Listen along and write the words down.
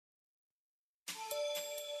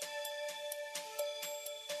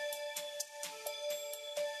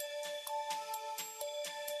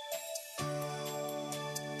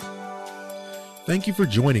Thank you for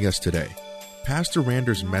joining us today. Pastor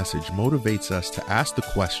Rander's message motivates us to ask the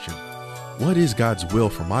question, what is God's will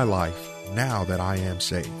for my life now that I am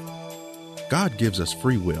saved? God gives us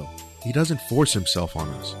free will. He doesn't force himself on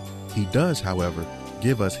us. He does, however,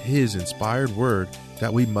 give us his inspired word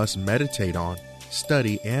that we must meditate on,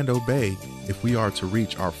 study, and obey if we are to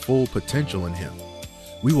reach our full potential in him.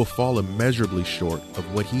 We will fall immeasurably short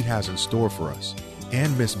of what he has in store for us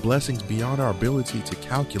and miss blessings beyond our ability to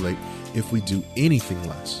calculate if we do anything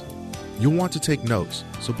less. You'll want to take notes,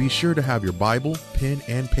 so be sure to have your Bible, pen,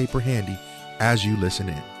 and paper handy as you listen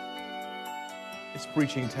in. It's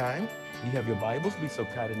preaching time. You have your Bibles. Be so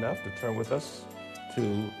kind enough to turn with us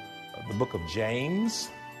to the book of James,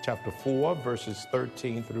 chapter 4, verses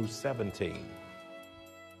 13 through 17.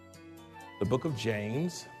 The book of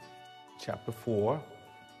James, chapter 4,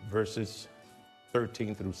 verses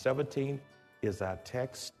 13 through 17 is our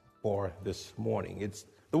text for this morning.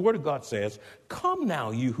 The Word of God says, "Come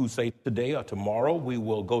now, you who say today or tomorrow we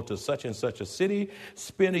will go to such and such a city,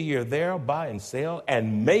 spend a year there, buy and sell,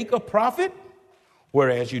 and make a profit,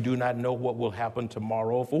 whereas you do not know what will happen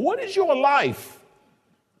tomorrow. For what is your life?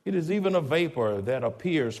 It is even a vapor that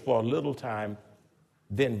appears for a little time,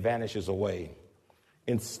 then vanishes away.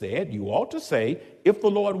 Instead, you ought to say, if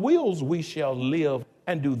the Lord wills, we shall live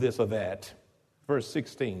and do this or that." Verse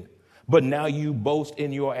 16. "But now you boast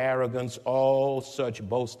in your arrogance. All such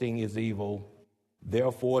boasting is evil.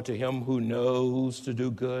 Therefore, to him who knows to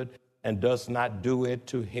do good and does not do it,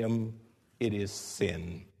 to him it is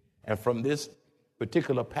sin." And from this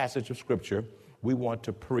particular passage of Scripture, we want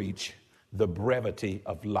to preach the brevity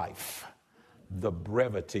of life. The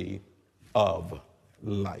brevity of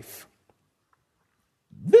life.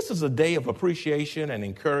 This is a day of appreciation and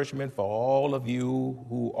encouragement for all of you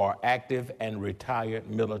who are active and retired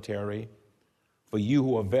military, for you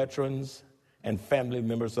who are veterans and family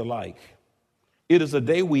members alike. It is a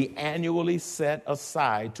day we annually set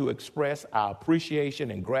aside to express our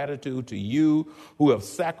appreciation and gratitude to you who have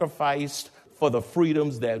sacrificed for the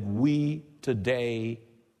freedoms that we today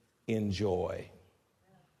enjoy.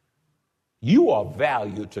 You are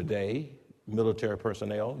valued today, military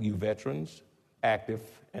personnel, you veterans, active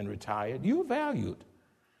and retired. You're valued.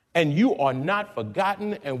 And you are not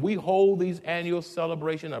forgotten, and we hold these annual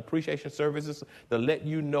celebration appreciation services to let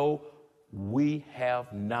you know we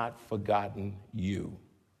have not forgotten you.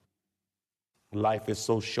 Life is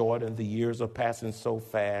so short and the years are passing so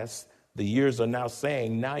fast. The years are now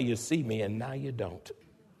saying, now you see me and now you don't.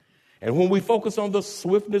 And when we focus on the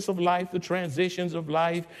swiftness of life, the transitions of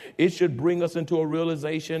life, it should bring us into a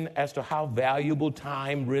realization as to how valuable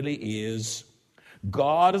time really is.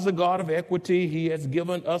 God is a God of equity. He has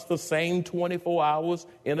given us the same 24 hours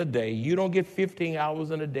in a day. You don't get 15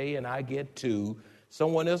 hours in a day and I get 2.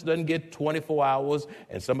 Someone else doesn't get 24 hours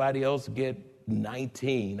and somebody else get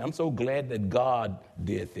 19. I'm so glad that God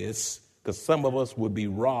did this, because some of us would be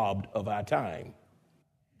robbed of our time.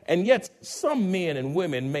 And yet some men and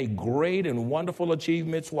women make great and wonderful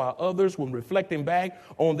achievements, while others, when reflecting back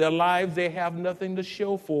on their lives, they have nothing to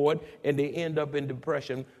show for it, and they end up in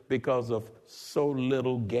depression because of so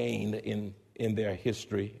little gain in their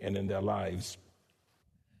history and in their lives.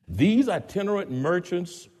 These itinerant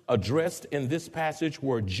merchants addressed in this passage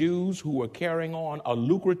were Jews who were carrying on a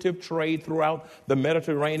lucrative trade throughout the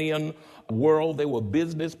Mediterranean world. They were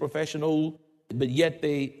business professionals, but yet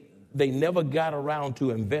they never got around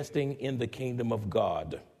to investing in the kingdom of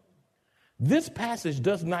God. This passage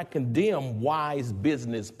does not condemn wise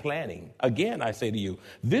business planning. Again, I say to you,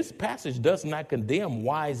 this passage does not condemn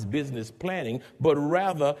wise business planning, but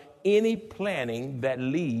rather any planning that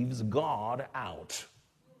leaves God out.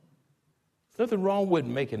 There's nothing wrong with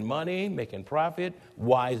making money, making profit,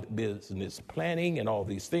 wise business planning, and all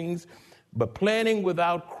these things. But planning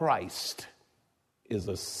without Christ is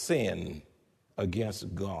a sin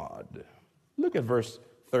against God. Look at verse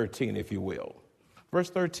 13, if you will. Verse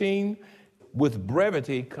 13, with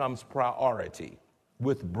brevity comes priority.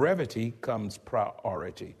 With brevity comes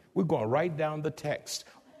priority. We're going right down the text.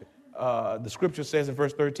 The scripture says in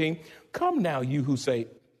verse 13, "Come now, you who say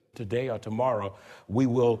today or tomorrow we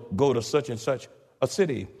will go to such and such a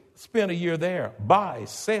city, spend a year there, buy,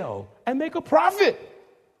 sell, and make a profit."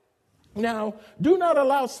 Now, do not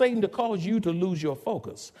allow Satan to cause you to lose your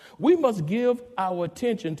focus. We must give our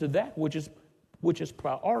attention to that which is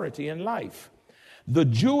priority in life. The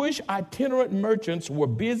Jewish itinerant merchants were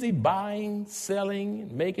busy buying,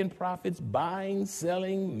 selling, making profits, buying,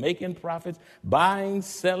 selling, making profits, buying,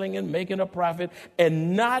 selling, and making a profit,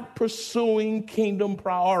 and not pursuing kingdom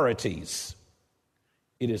priorities.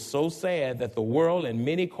 It is so sad that the world and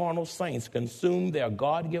many carnal saints consume their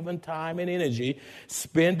God-given time and energy,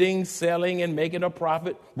 spending, selling, and making a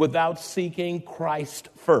profit without seeking Christ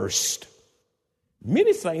first.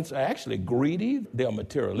 Many saints are actually greedy. They are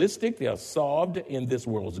materialistic. They are absorbed in this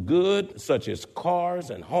world's good, such as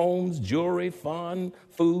cars and homes, jewelry, fun,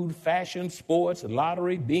 food, fashion, sports,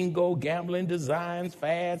 lottery, bingo, gambling, designs,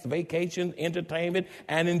 fads, vacations, entertainment,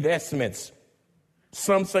 and investments.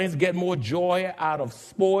 Some saints get more joy out of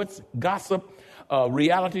sports, gossip,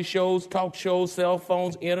 reality shows, talk shows, cell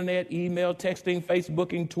phones, internet, email, texting,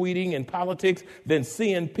 Facebooking, tweeting, and politics than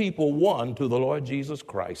seeing people won to the Lord Jesus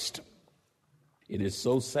Christ. It is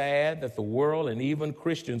so sad that the world and even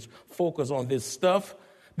Christians focus on this stuff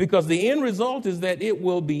because the end result is that it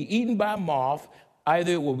will be eaten by moth,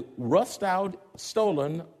 either it will rust out,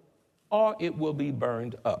 stolen, or it will be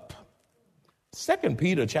burned up. 2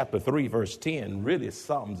 Peter chapter 3, verse 10 really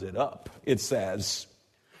sums it up. It says,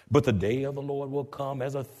 "But the day of the Lord will come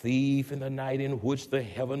as a thief in the night, in which the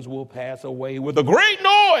heavens will pass away with a great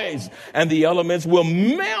noise, and the elements will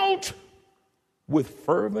melt with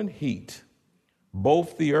fervent heat.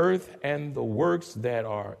 Both the earth and the works that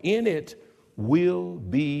are in it will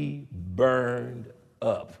be burned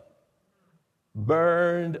up."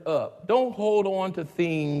 Burned up. Don't hold on to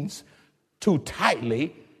things too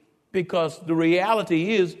tightly, because the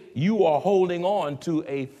reality is you are holding on to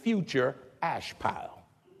a future ash pile.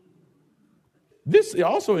 This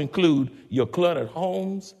also includes your cluttered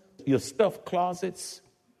homes, your stuffed closets,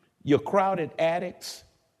 your crowded attics,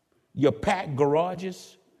 your packed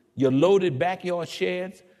garages, your loaded backyard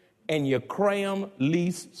sheds, and your cram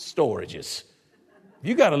lease storages. If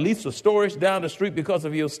you got a lease of storage down the street because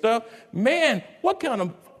of your stuff, man, what kind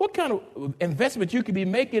of investment you could be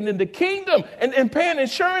making in the kingdom and paying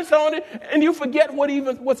insurance on it, and you forget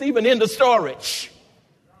what's even in the storage.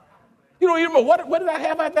 You don't even know what did I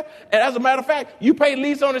have out there? And as a matter of fact, you pay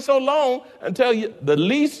lease on it so long until the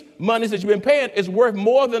lease monies that you've been paying is worth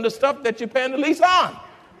more than the stuff that you're paying the lease on.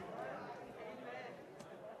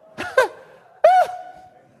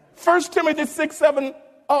 1 Timothy 6:7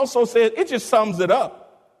 also says, it just sums it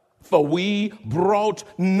up. "For we brought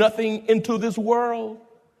nothing into this world."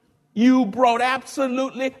 You brought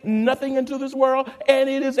absolutely nothing into this world, and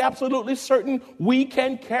it is absolutely certain we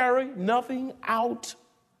can carry nothing out.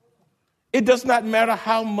 It does not matter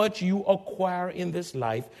how much you acquire in this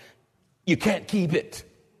life, you can't keep it.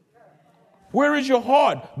 Where is your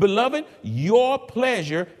heart? Beloved, your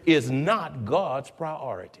pleasure is not God's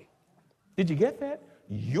priority. Did you get that?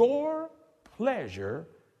 Your pleasure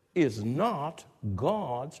is not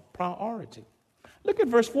God's priority. Look at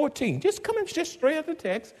verse 14. Just straight at the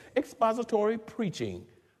text, expository preaching.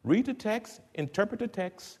 Read the text, interpret the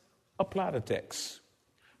text, apply the text.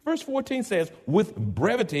 Verse 14 says, "With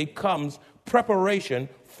brevity comes preparation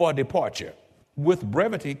for departure." With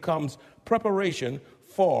brevity comes preparation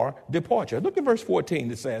for departure. Look at verse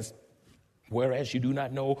 14. It says, "Whereas you do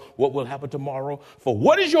not know what will happen tomorrow, for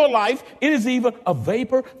what is your life? It is even a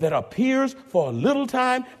vapor that appears for a little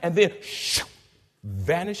time and then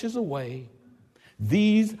vanishes away."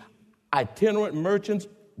 These itinerant merchants,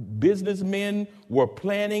 businessmen, were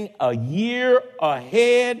planning a year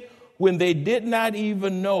ahead when they did not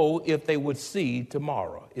even know if they would see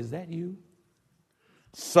tomorrow. Is that you?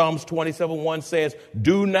 Psalms 27:1 says,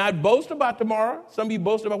 "Do not boast about tomorrow." Some of you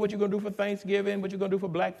boast about what you're going to do for Thanksgiving, what you're going to do for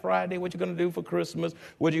Black Friday, what you're going to do for Christmas,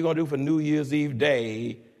 what you're going to do for New Year's Eve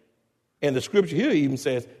day. And the scripture here even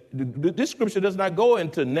says, this scripture does not go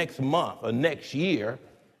into next month or next year.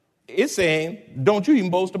 It's saying, don't you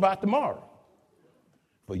even boast about tomorrow.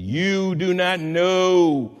 For you do not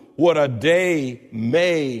know what a day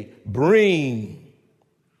may bring.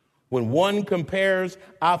 When one compares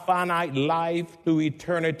our finite life to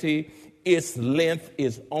eternity, its length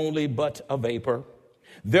is only but a vapor.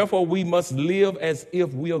 Therefore, we must live as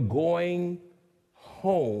if we are going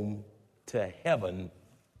home to heaven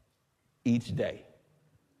each day.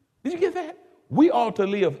 Did you get that? We ought to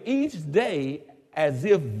live each day as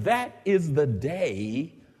if that is the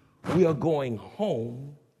day we are going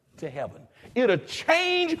home to heaven. It'll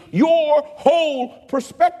change your whole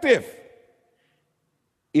perspective.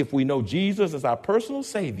 If we know Jesus as our personal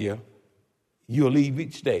Savior, you'll leave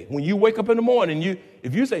each day. When you wake up in the morning,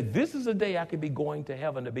 if you say, this is a day I could be going to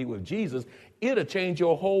heaven to be with Jesus, it'll change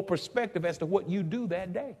your whole perspective as to what you do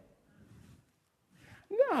that day.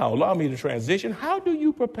 Now, allow me to transition. How do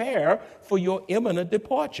you prepare for your imminent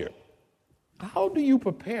departure? How do you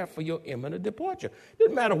prepare for your imminent departure? It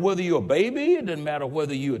doesn't matter whether you're a baby. It doesn't matter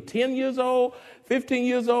whether you're 10 years old, 15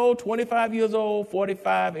 years old, 25 years old,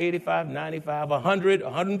 45, 85, 95, 100,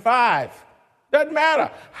 105. Doesn't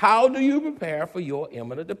matter. How do you prepare for your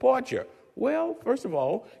imminent departure? Well, first of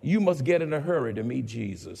all, you must get in a hurry to meet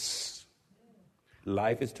Jesus.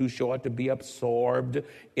 Life is too short to be absorbed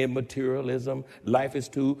in materialism. Life is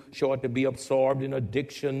too short to be absorbed in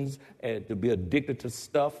addictions and to be addicted to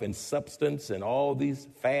stuff and substance and all these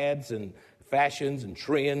fads and fashions and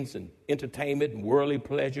trends and entertainment and worldly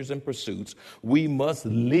pleasures and pursuits. We must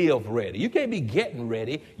live ready. You can't be getting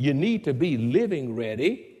ready. You need to be living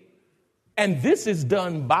ready. And this is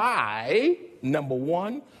done by, number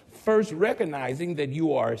one, first recognizing that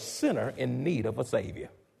you are a sinner in need of a Savior.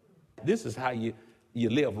 This is how you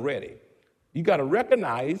live ready. You got to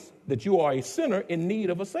recognize that you are a sinner in need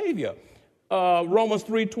of a Savior. Romans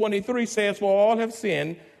 3:23 says, for all have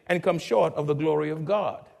sinned and come short of the glory of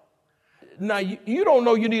God. Now, you don't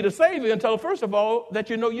know you need a Savior until, first of all, that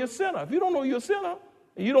you know you're a sinner. If you don't know you're a sinner,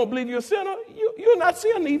 and you don't believe you're a sinner, you're not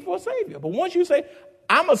seeing a need for a Savior. But once you say,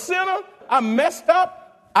 I'm a sinner, I'm messed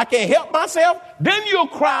up, I can't help myself, then you'll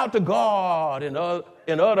cry out to God in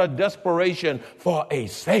utter desperation for a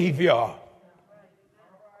Savior.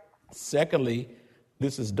 Secondly,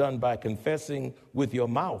 this is done by confessing with your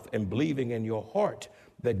mouth and believing in your heart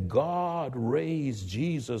that God raised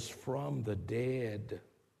Jesus from the dead.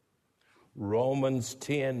 Romans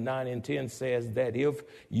 10:9-10 says that if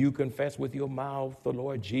you confess with your mouth the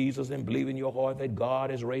Lord Jesus and believe in your heart that God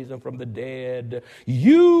has raised him from the dead,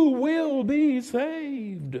 you will be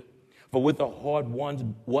saved. For with the heart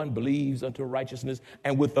one believes unto righteousness,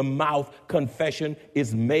 and with the mouth confession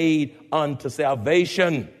is made unto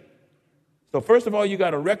salvation. So first of all, you got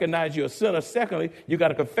to recognize you're a sinner. Secondly, you got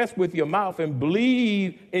to confess with your mouth and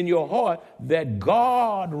believe in your heart that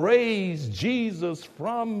God raised Jesus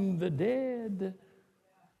from the dead.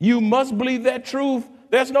 You must believe that truth.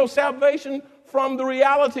 There's no salvation from the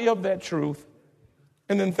reality of that truth.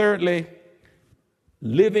 And then thirdly,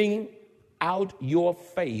 living out your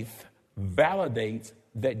faith validates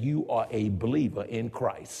that you are a believer in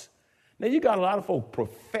Christ. Now, you got a lot of folk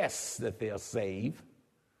profess that they're saved,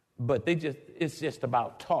 but it's just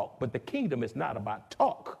about talk. But the kingdom is not about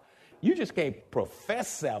talk. You just can't profess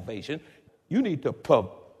salvation. You need to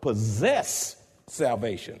possess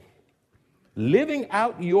salvation. Living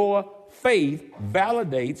out your faith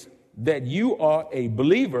validates that you are a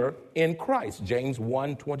believer in Christ. James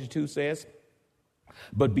 1:22 says,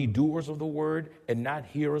 but be doers of the word and not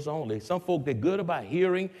hearers only. Some folk, they're good about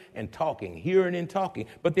hearing and talking,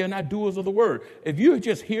 but they're not doers of the word. If you're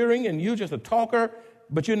just hearing and you're just a talker,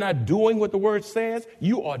 but you're not doing what the word says,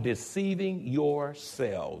 you are deceiving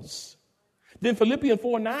yourselves. Then Philippians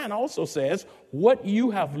 4:9 also says, what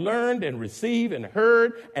you have learned and received and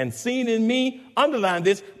heard and seen in me, underline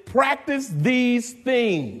this, practice these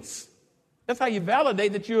things. That's how you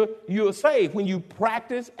validate that you're saved, when you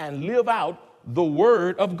practice and live out the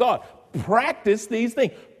word of God. Practice these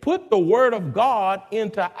things. Put the word of God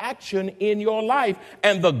into action in your life,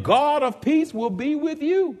 and the God of peace will be with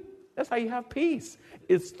you. That's how you have peace.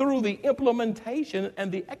 It's through the implementation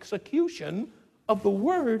and the execution of the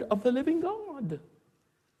word of the living God.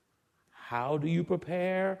 How do you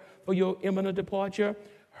prepare for your imminent departure?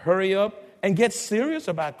 Hurry up and get serious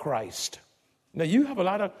about Christ. Now, you have a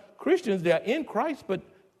lot of Christians, they're in Christ, but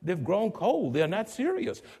they've grown cold. They're not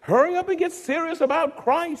serious. Hurry up and get serious about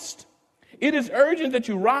Christ. It is urgent that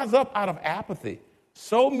you rise up out of apathy.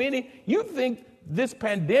 So many, you think this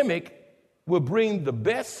pandemic will bring the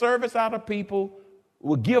best service out of people,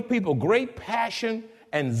 will give people great passion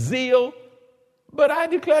and zeal. But I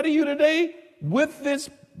declare to you today, with this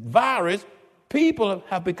virus, people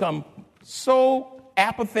have become so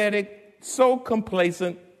apathetic, so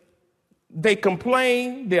complacent. They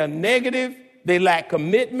complain, they're negative, they lack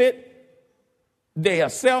commitment, they are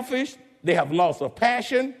selfish, they have loss of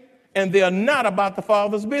passion, and they are not about the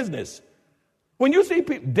Father's business. When you see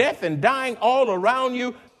people, death and dying all around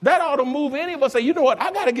you, that ought to move any of us. Say, you know what?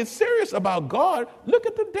 I got to get serious about God. Look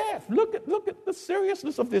at the death. Look at the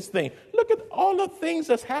seriousness of this thing. Look at all the things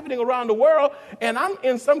that's happening around the world, and I'm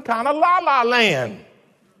in some kind of la-la land.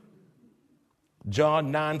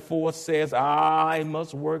 John 9:4 says, I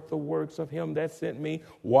must work the works of him that sent me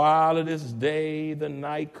while it is day, the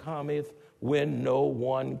night cometh when no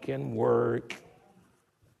one can work.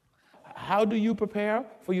 How do you prepare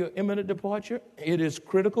for your imminent departure? It is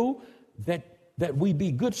critical that we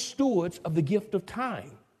be good stewards of the gift of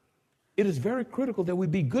time. It is very critical that we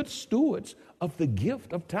be good stewards of the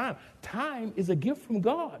gift of time. Time is a gift from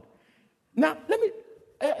God. Now,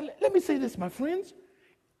 let me say this, my friends.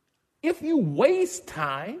 If you waste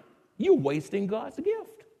time, you're wasting God's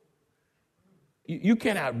gift. You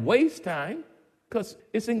cannot waste time because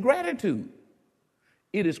it's ingratitude.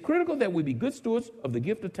 It is critical that we be good stewards of the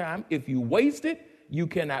gift of time. If you waste it, you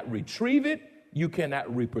cannot retrieve it, you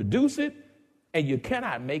cannot reproduce it, and you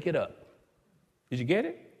cannot make it up. Did you get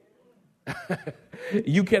it?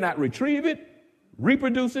 You cannot retrieve it,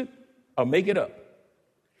 reproduce it, or make it up.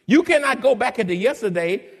 You cannot go back into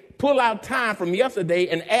yesterday, pull out time from yesterday,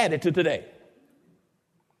 and add it to today.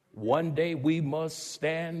 One day we must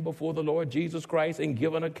stand before the Lord Jesus Christ and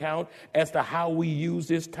give an account as to how we use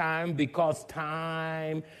this time, because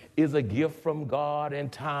time is a gift from God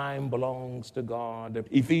and time belongs to God.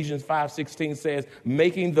 Ephesians 5:16 says,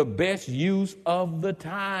 making the best use of the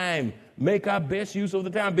time. Make our best use of the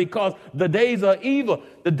time, because the days are evil.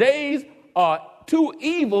 The days are too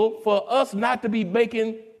evil for us not to be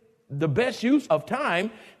making the best use of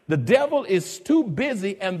time. The devil is too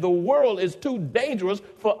busy and the world is too dangerous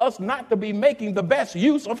for us not to be making the best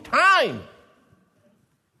use of time.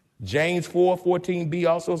 James 4:14b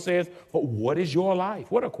also says, but what is your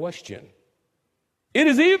life? What a question. It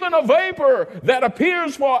is even a vapor that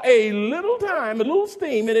appears for a little time, a little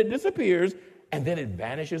steam, and it disappears, and then it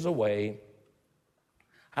vanishes away.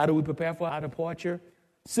 How do we prepare for our departure?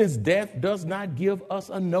 Since death does not give us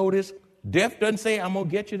a notice, death doesn't say, I'm going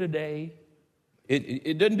to get you today.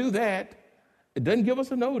 It doesn't do that. It doesn't give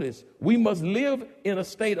us a notice. We must live in a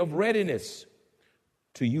state of readiness.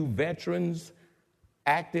 To you veterans,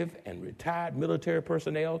 active and retired military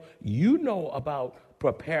personnel, you know about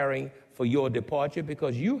preparing for your departure,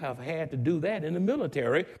 because you have had to do that in the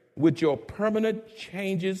military with your permanent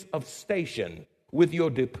changes of station, with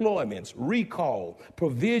your deployments, recall,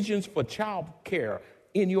 provisions for child care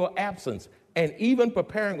in your absence, and even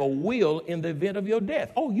preparing a will in the event of your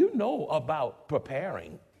death. Oh, you know about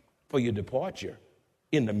preparing for your departure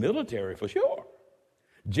in the military for sure.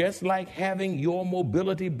 Just like having your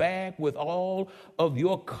mobility bag with all of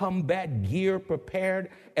your combat gear prepared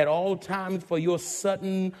at all times for your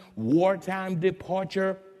sudden wartime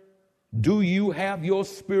departure, do you have your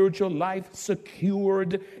spiritual life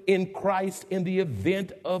secured in Christ in the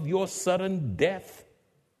event of your sudden death?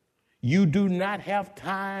 You do not have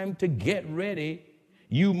time to get ready.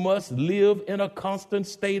 You must live in a constant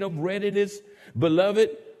state of readiness. Beloved,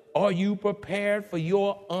 are you prepared for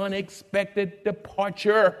your unexpected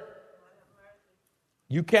departure?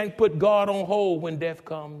 You can't put God on hold when death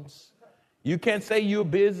comes. You can't say you're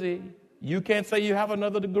busy. You can't say you have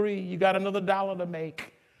another degree. You got another dollar to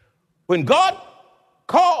make. When God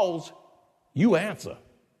calls, you answer,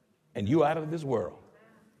 and you out of this world.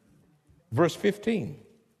 Verse 15.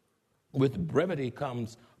 With brevity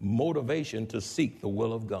comes motivation to seek the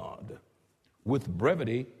will of God. With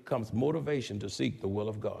brevity comes motivation to seek the will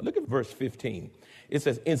of God. Look at verse 15. It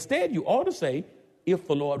says, instead, you ought to say, if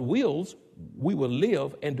the Lord wills, we will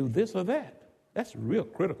live and do this or that. That's real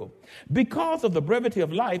critical. Because of the brevity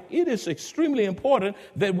of life, it is extremely important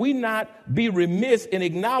that we not be remiss in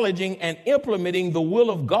acknowledging and implementing the will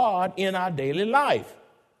of God in our daily life.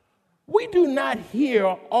 We do not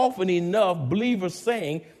hear often enough believers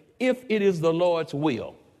saying, if it is the Lord's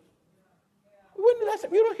will. You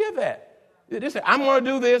don't hear that. They say, I'm going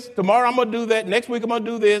to do this. Tomorrow I'm going to do that. Next week I'm going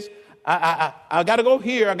to do this. I got to go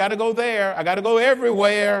here. I got to go there. I got to go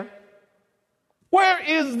everywhere. Where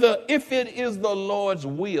is if it is the Lord's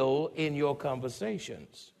will in your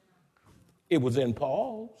conversations? It was in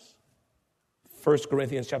Paul's. 1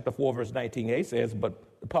 Corinthians chapter 4, verse 19a says,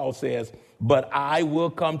 but Paul says, but I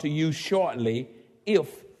will come to you shortly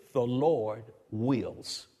if the Lord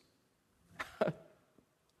wills.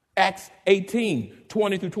 Acts 18,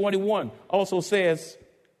 20 through 21 also says,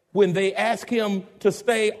 when they asked him to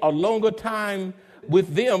stay a longer time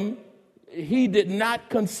with them, he did not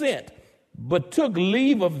consent, but took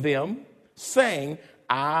leave of them, saying,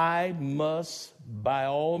 I must by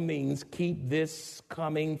all means keep this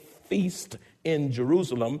coming feast in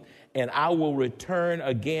Jerusalem, and I will return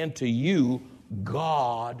again to you,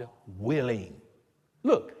 God willing.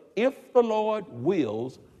 Look, if the Lord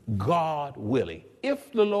wills, God willing.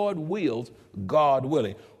 If the Lord wills, God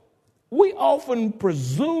willing. We often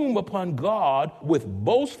presume upon God with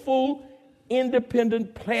boastful,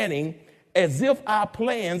 independent planning as if our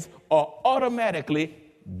plans are automatically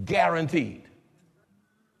guaranteed.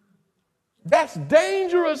 That's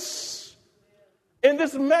dangerous. And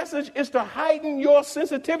this message is to heighten your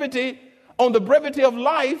sensitivity on the brevity of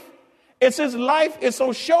life. And since life is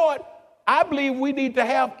so short, I believe we need to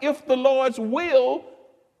have if the Lord's will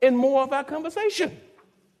in more of our conversation.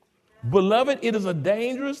 Beloved, it is a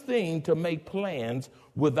dangerous thing to make plans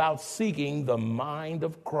without seeking the mind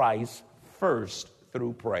of Christ first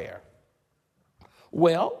through prayer.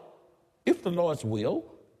 Well, if the Lord's will,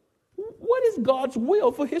 what is God's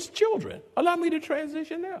will for his children? Allow me to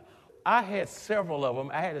transition there. I had several of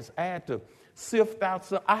them. I had to sift out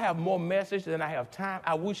some. I have more message than I have time.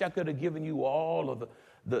 I wish I could have given you all of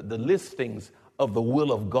the listings of the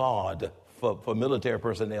will of God for military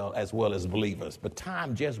personnel as well as believers. But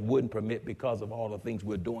time just wouldn't permit because of all the things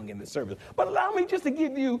we're doing in this service. But allow me just to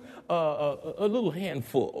give you a little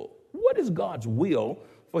handful. What is God's will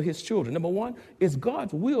for his children? Number one, it's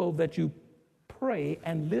God's will that you pray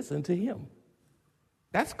and listen to him.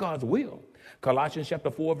 That's God's will. Colossians chapter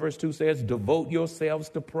 4, verse 2 says, devote yourselves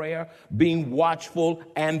to prayer, being watchful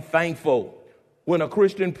and thankful. When a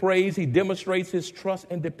Christian prays, he demonstrates his trust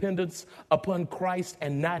and dependence upon Christ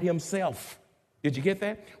and not himself. Did you get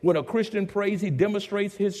that? When a Christian prays, he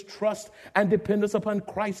demonstrates his trust and dependence upon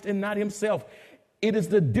Christ and not himself. It is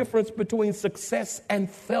the difference between success and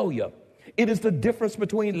failure. It is the difference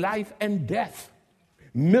between life and death.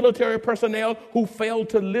 Military personnel who fail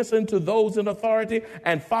to listen to those in authority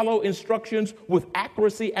and follow instructions with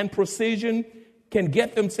accuracy and precision can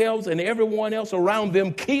get themselves and everyone else around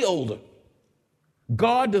them killed.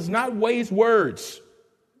 God does not waste words.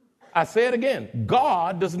 I say it again.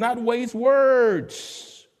 God does not waste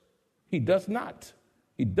words. He does not.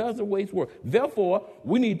 He doesn't waste words. Therefore,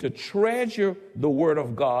 we need to treasure the word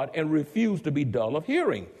of God and refuse to be dull of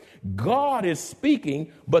hearing. God is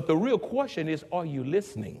speaking, but the real question is, are you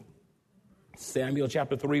listening? Samuel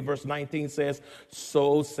chapter 3, verse 19 says,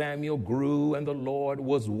 so Samuel grew and the Lord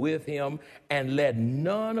was with him and let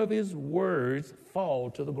none of his words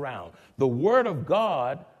fall to the ground. The word of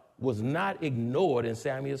God was not ignored in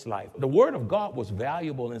Samuel's life. The word of God was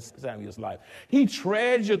valuable in Samuel's life. He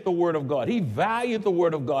treasured the word of God. He valued the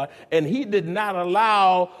word of God, and he did not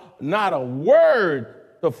allow not a word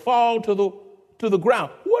to fall to the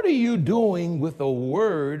ground. What are you doing with the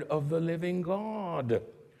word of the living God?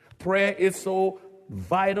 Prayer is so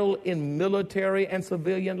vital in military and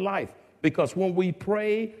civilian life because when we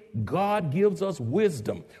pray, God gives us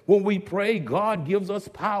wisdom. When we pray, God gives us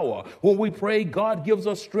power. When we pray, God gives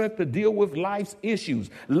us strength to deal with life's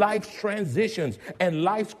issues, life's transitions, and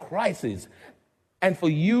life's crises. And for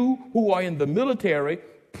you who are in the military,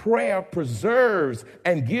 prayer preserves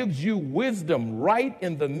and gives you wisdom right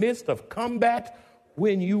in the midst of combat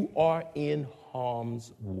when you are in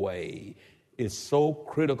harm's way. It's so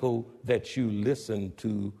critical that you listen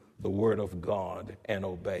to the word of God and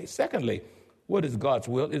obey. Secondly, what is God's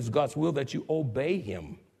will? It's God's will that you obey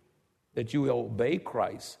him, that you obey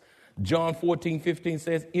Christ. John 14:15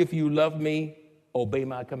 says, if you love me, obey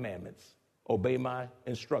my commandments, obey my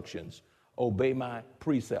instructions, obey my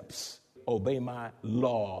precepts, obey my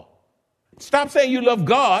law. Stop saying you love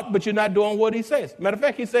God, but you're not doing what he says. Matter of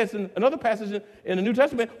fact, he says in another passage in the New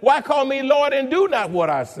Testament, why call me Lord and do not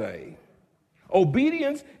what I say?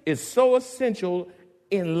 Obedience is so essential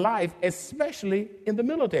in life, especially in the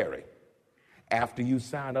military. After you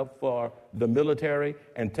sign up for the military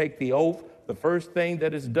and take the oath, the first thing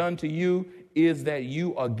that is done to you is that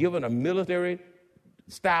you are given a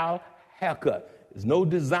military-style haircut. There's no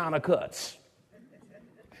designer cuts.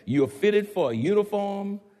 You're fitted for a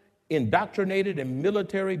uniform, indoctrinated in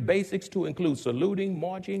military basics to include saluting,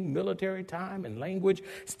 marching, military time and language,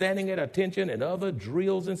 standing at attention, and other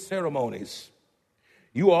drills and ceremonies.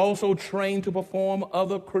 You are also trained to perform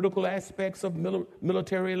other critical aspects of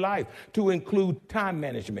military life, to include time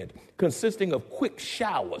management, consisting of quick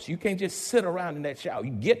showers. You can't just sit around in that shower.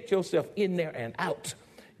 You get yourself in there and out.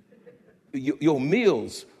 Your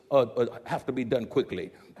meals have to be done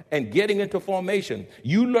quickly. And getting into formation,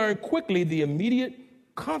 you learn quickly the immediate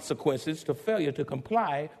consequences to failure to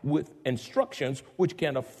comply with instructions which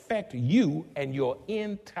can affect you and your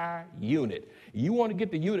entire unit. You want to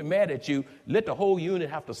get the unit mad at you, let the whole unit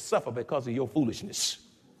have to suffer because of your foolishness.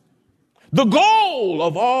 The goal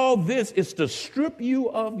of all this is to strip you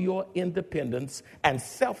of your independence and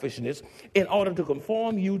selfishness in order to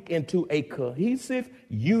conform you into a cohesive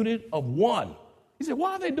unit of one. You say,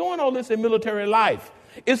 why are they doing all this in military life?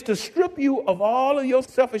 It's to strip you of all of your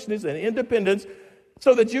selfishness and independence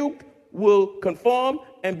so that you will conform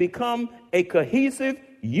and become a cohesive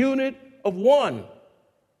unit of one.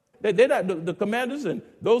 They're not, the commanders and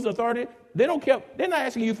those in authority, they don't care. They're not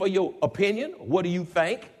asking you for your opinion. What do you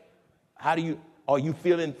think? Are you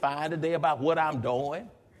feeling fine today about what I'm doing?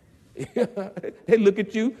 They look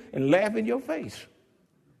at you and laugh in your face.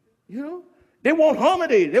 You know, they want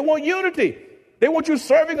harmony. They want unity. They want you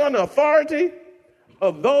serving under authority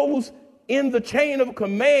of those in the chain of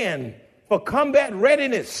command for combat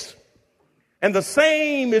readiness. And the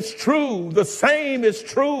same is true. The same is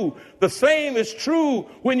true. The same is true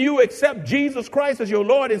when you accept Jesus Christ as your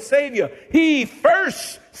Lord and Savior. He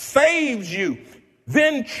first saves you,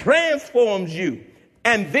 then transforms you,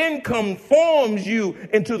 and then conforms you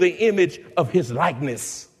into the image of his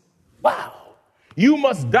likeness. Wow. You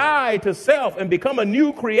must die to self and become a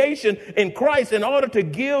new creation in Christ in order to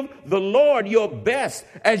give the Lord your best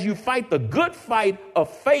as you fight the good fight of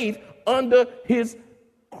faith under his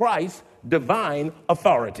Christ's divine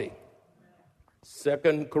authority.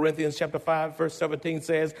 2 Corinthians chapter 5, verse 17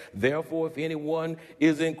 says, therefore, if anyone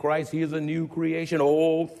is in Christ, he is a new creation.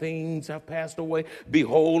 All things have passed away.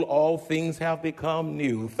 Behold, all things have become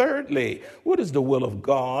new. Thirdly, what is the will of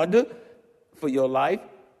God for your life?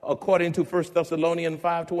 According to 1 Thessalonians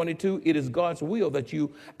 5:22, it is God's will that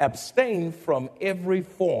you abstain from every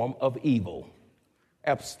form of evil.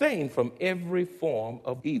 Abstain from every form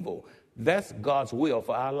of evil. That's God's will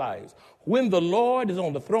for our lives. When the Lord is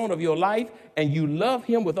on the throne of your life and you love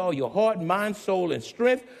him with all your heart, mind, soul, and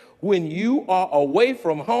strength, when you are away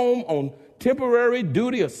from home on temporary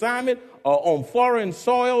duty assignment or on foreign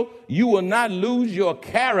soil, you will not lose your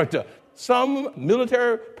character. Some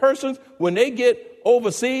military persons, when they get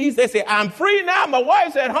overseas, they say, I'm free now. My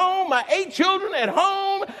wife's at home. My 8 children at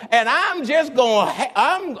home. And I'm just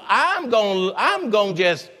I'm going to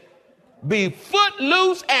just be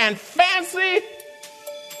footloose and fancy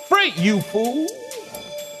free, you fool.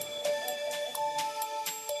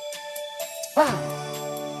 Wow.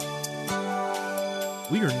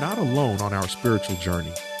 We are not alone on our spiritual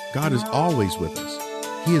journey. God is always with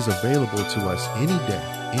us. He is available to us any day,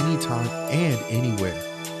 anytime, and anywhere.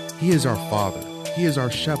 He is our Father. He is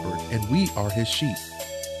our shepherd, and we are his sheep.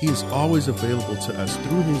 He is always available to us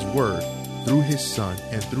through his word, through his Son,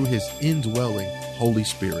 and through his indwelling Holy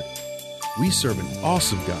Spirit. We serve an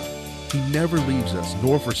awesome God. He never leaves us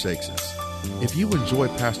nor forsakes us. If you enjoy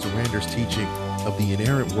Pastor Rander's teaching of the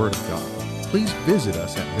inerrant Word of God, please visit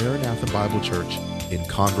us at Maranatha Bible Church in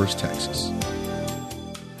Converse, Texas.